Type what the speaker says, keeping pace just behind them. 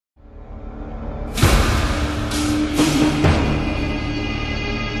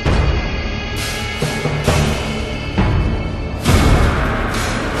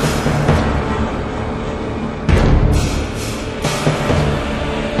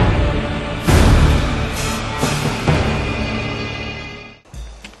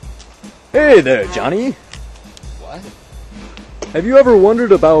Hey there, Johnny. What? Have you ever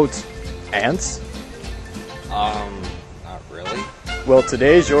wondered about ants? Not really. Well,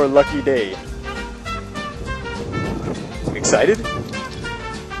 today's your lucky day. Excited?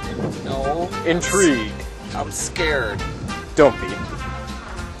 No. Intrigued? I'm scared. Don't be.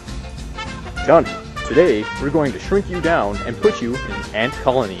 Johnny, today we're going to shrink you down and put you in an ant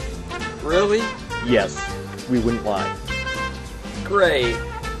colony. Really? Yes, we wouldn't lie. Great.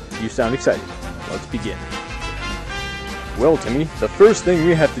 You sound excited. Let's begin. Well, Timmy, the first thing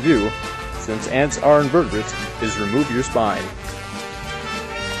we have to do, since ants are invertebrates, is remove your spine.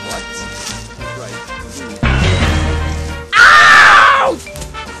 What? Right. Ow!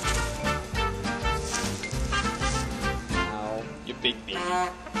 Ow. You big baby.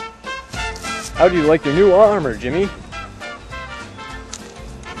 How do you like your new armor, Jimmy?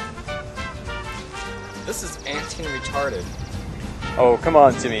 This is anti-retarded. Oh, come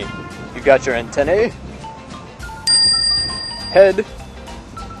on, Timmy. You got your antennae? Head?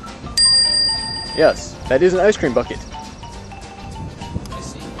 Yes, that is an ice cream bucket. I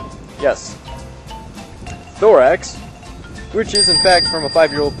see. Yes. Thorax, which is in fact from a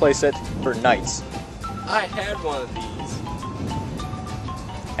 5-year-old playset for knights. I had one of these.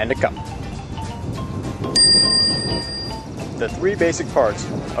 And a cup. The 3 basic parts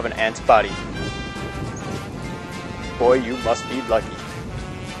of an ant's body. Boy, you must be lucky.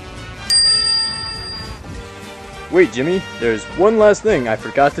 Wait, Jimmy, there's one last thing I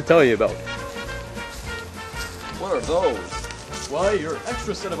forgot to tell you about. What are those? Why, your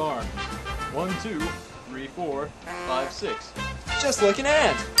extra set of arms. 1, 2, 3, 4, 5, 6. Just like an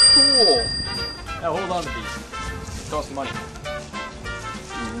ant! Cool. Now hold on to these. It costs money.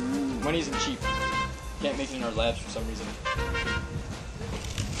 Money isn't cheap. Can't make it in our labs for some reason.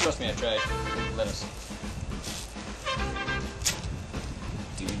 Trust me, I tried. Let us.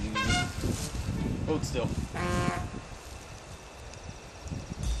 Hold still. I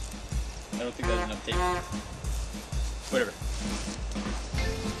don't think that's enough tape. Whatever.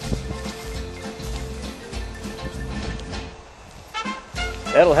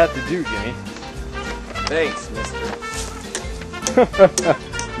 That'll have to do, Jimmy. Thanks, mister.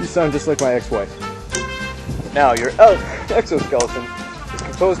 You sound just like my ex-wife. Now, your exoskeleton is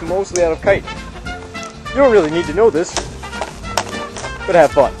composed mostly out of chitin. You don't really need to know this, but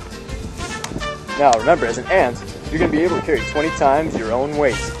have fun. Now, remember, as an ant, you're going to be able to carry 20 times your own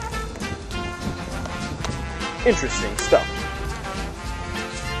weight. Interesting stuff.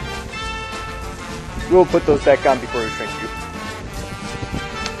 We'll put those back on before we shrink you.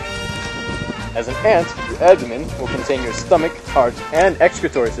 As an ant, your abdomen will contain your stomach, heart, and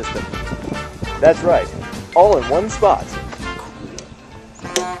excretory system. That's right, all in one spot.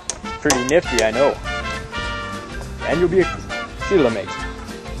 Pretty nifty, I know. And you'll be a coelomate.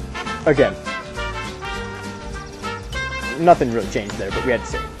 Again. Nothing really changed there, but we had to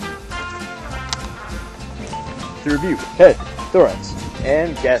say it. To review, head, thorax,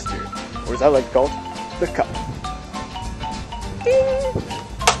 and gaster, or as I like to call it, the cup. Ding!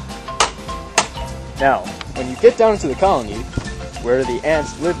 Now, when you get down to the colony, where the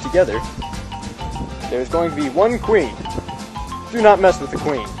ants live together, there's going to be one queen. Do not mess with the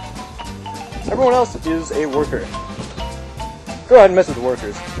queen. Everyone else is a worker. Go ahead and mess with the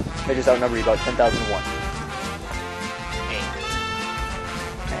workers. They just outnumber you about 10,001.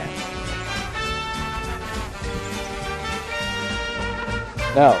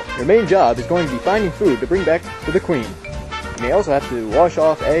 Now, your main job is going to be finding food to bring back to the queen. You may also have to wash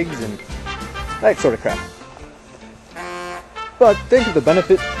off eggs and that sort of crap. But think of the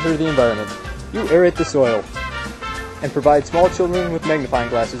benefit for the environment. You aerate the soil and provide small children with magnifying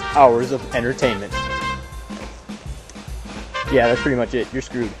glasses hours of entertainment. Yeah, that's pretty much it. You're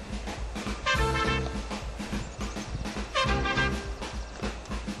screwed.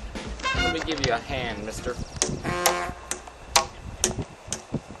 Let me give you a hand, mister.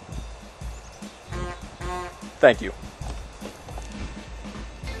 Thank you.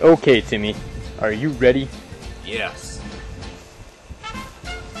 Okay, Timmy. Are you ready? Yes.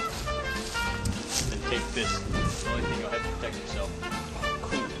 Then take this. It's the only thing you'll have to protect yourself.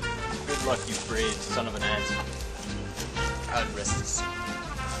 Cool. Good luck, you brave son of an ant. God rest his soul.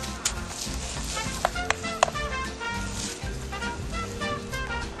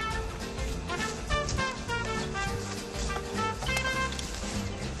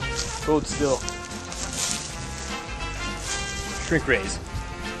 Hold still. Shrink raise.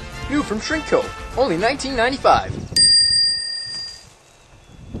 New from Shrink Co. Only $19.95.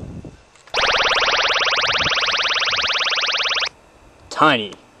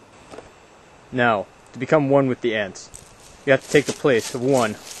 Tiny. Now, to become one with the ants, you have to take the place of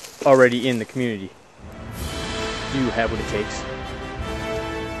one already in the community. You have what it takes.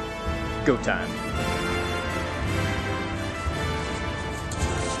 Go time.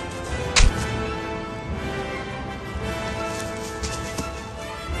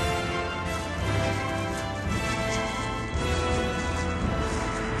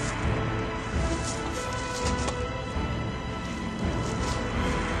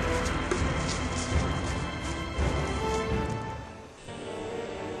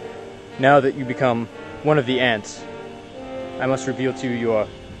 Now that you become one of the ants, I must reveal to you your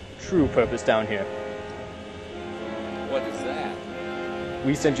true purpose down here. What is that?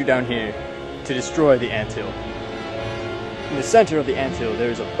 We sent you down here to destroy the anthill. In the center of the anthill there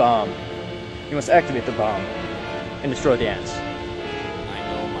is a bomb. You must activate the bomb and destroy the ants. I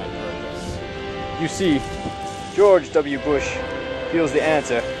know my purpose. You see, George W. Bush feels the ants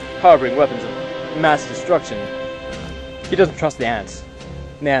are harboring weapons of mass destruction. He doesn't trust the ants.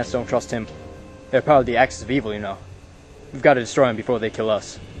 And the ants don't trust him. They're part of the axis of evil, you know. We've got to destroy them before they kill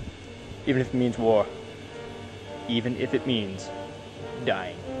us. Even if it means war. Even if it means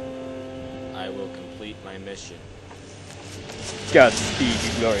dying. I will complete my mission. Godspeed,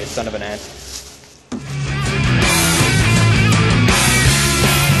 you glorious son of an ant.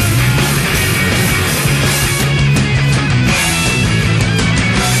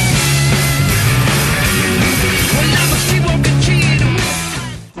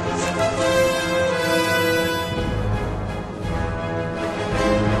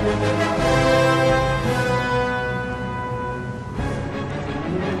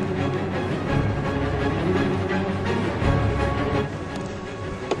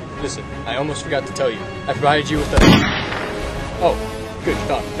 Listen, I almost forgot to tell you. I provided you with a... Oh, good,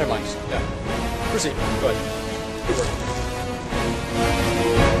 God, never mind. Yeah. Proceed, go ahead. Good work.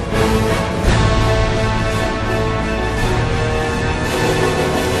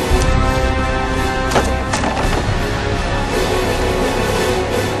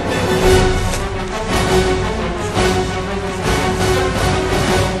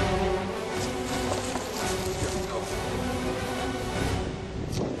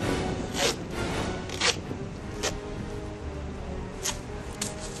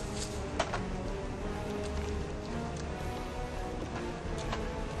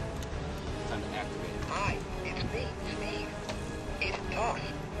 Time to activate it. Hi, it's me, Steve. It talks.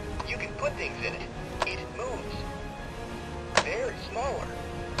 You can put things in it. It moves. They're smaller.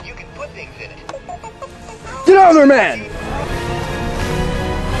 You can put things in it. Get out of there, man!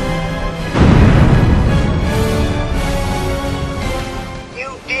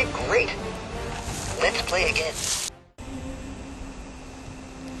 You did great. Let's play again.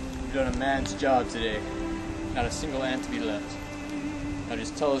 You've done a man's job today. Not a single ant to be left. Now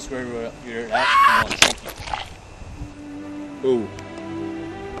just tell us where you're at and we'll unshrink you. Ooh.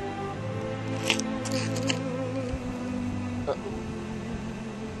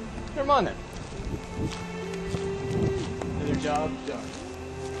 Never mind then. Another job done.